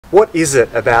What is it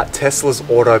about Tesla's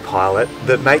Autopilot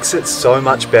that makes it so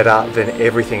much better than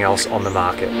everything else on the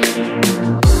market?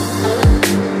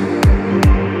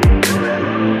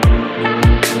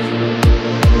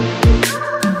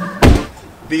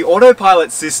 The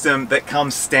Autopilot system that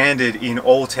comes standard in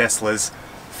all Teslas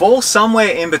falls somewhere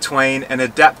in between an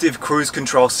adaptive cruise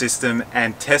control system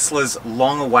and Tesla's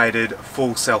long-awaited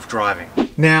full self-driving.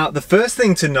 Now, the first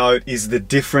thing to note is the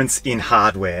difference in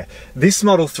hardware. This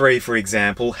Model 3, for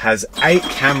example, has 8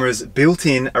 cameras built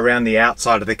in around the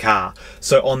outside of the car.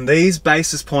 So on these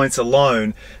basis points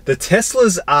alone, the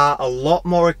Teslas are a lot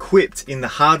more equipped in the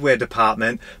hardware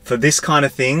department for this kind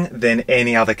of thing than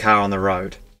any other car on the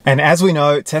road. And as we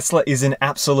know, Tesla is an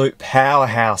absolute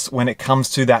powerhouse when it comes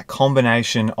to that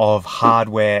combination of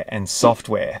hardware and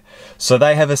software. So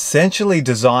they have essentially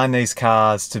designed these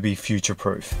cars to be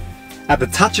future-proof. At the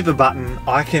touch of a button,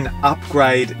 I can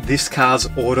upgrade this car's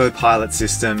autopilot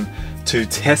system to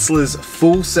Tesla's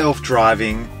full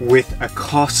self-driving with a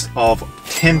cost of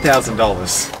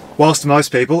 $10,000. Whilst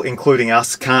most people, including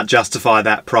us, can't justify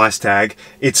that price tag,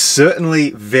 it's certainly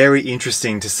very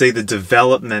interesting to see the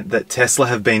development that Tesla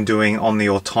have been doing on the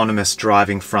autonomous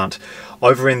driving front.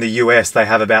 Over in the US, they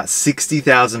have about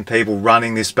 60,000 people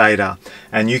running this beta,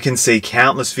 and you can see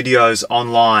countless videos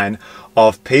online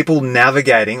of people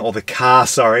navigating, or the car,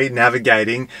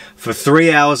 navigating for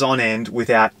 3 hours on end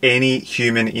without any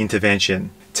human intervention.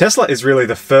 Tesla is really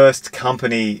the first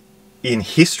company in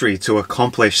history to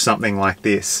accomplish something like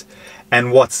this.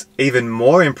 And what's even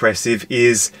more impressive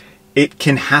is it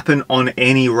can happen on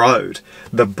any road.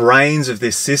 The brains of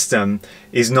this system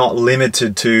is not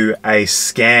limited to a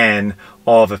scan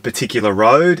of a particular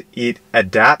road. It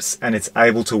adapts and it's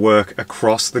able to work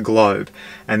across the globe.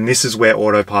 And this is where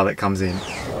Autopilot comes in.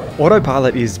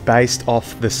 Autopilot is based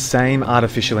off the same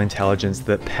artificial intelligence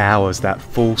that powers that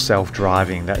full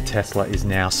self-driving that Tesla is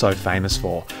now so famous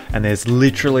for. And there's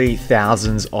literally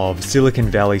thousands of Silicon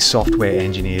Valley software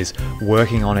engineers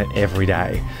working on it every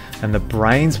day. And the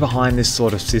brains behind this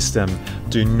sort of system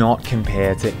do not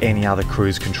compare to any other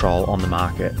cruise control on the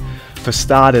market. For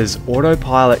starters,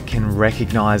 Autopilot can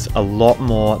recognize a lot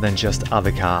more than just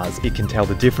other cars. It can tell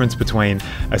the difference between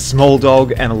a small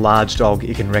dog and a large dog.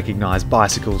 It can recognize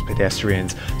bicycles,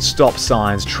 pedestrians, stop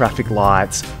signs, traffic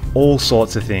lights, all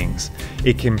sorts of things.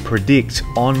 It can predict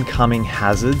oncoming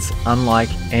hazards unlike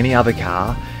any other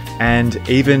car, and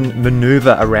even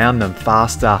maneuver around them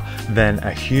faster than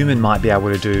a human might be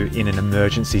able to do in an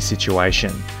emergency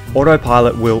situation.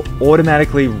 Autopilot will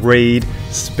automatically read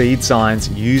speed signs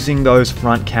using those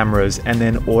front cameras and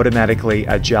then automatically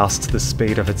adjust the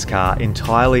speed of its car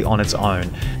entirely on its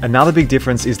own. Another big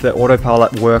difference is that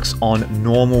Autopilot works on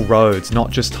normal roads, not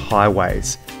just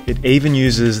highways. It even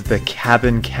uses the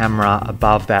cabin camera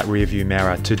above that rearview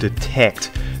mirror to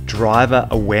detect driver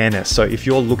awareness. So if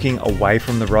you're looking away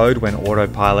from the road when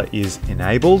Autopilot is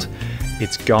enabled,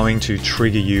 it's going to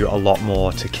trigger you a lot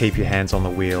more to keep your hands on the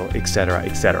wheel, etc.,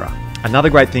 etc.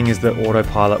 Another great thing is that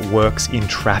Autopilot works in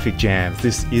traffic jams.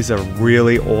 This is a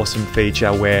really awesome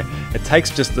feature where it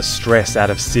takes just the stress out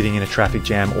of sitting in a traffic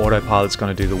jam. Autopilot's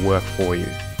going to do the work for you.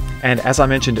 And as I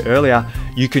mentioned earlier,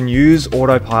 you can use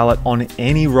Autopilot on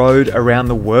any road around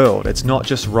the world. It's not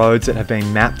just roads that have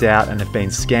been mapped out and have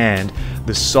been scanned.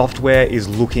 The software is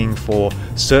looking for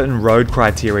certain road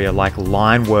criteria like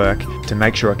line work to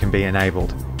make sure it can be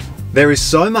enabled. There is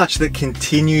so much that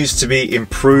continues to be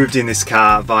improved in this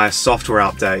car via software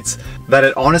updates that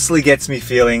it honestly gets me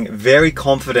feeling very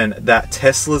confident that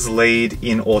Tesla's lead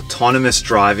in autonomous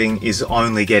driving is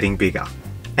only getting bigger.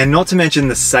 And not to mention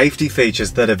the safety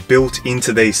features that are built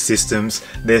into these systems.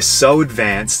 They're so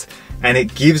advanced, and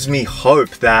it gives me hope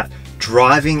that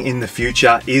driving in the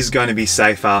future is going to be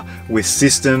safer with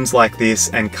systems like this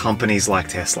and companies like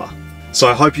Tesla. So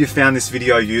I hope you found this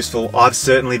video useful. I've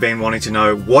certainly been wanting to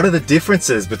know what are the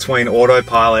differences between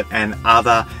Autopilot and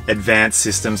other advanced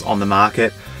systems on the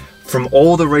market. From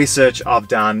all the research I've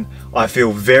done, I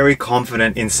feel very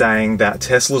confident in saying that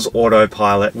Tesla's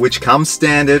Autopilot, which comes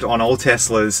standard on all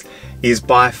Teslas, is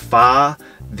by far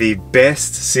the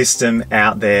best system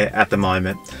out there at the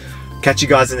moment. Catch you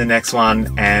guys in the next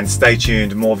one, and stay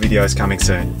tuned, more videos coming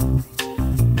soon.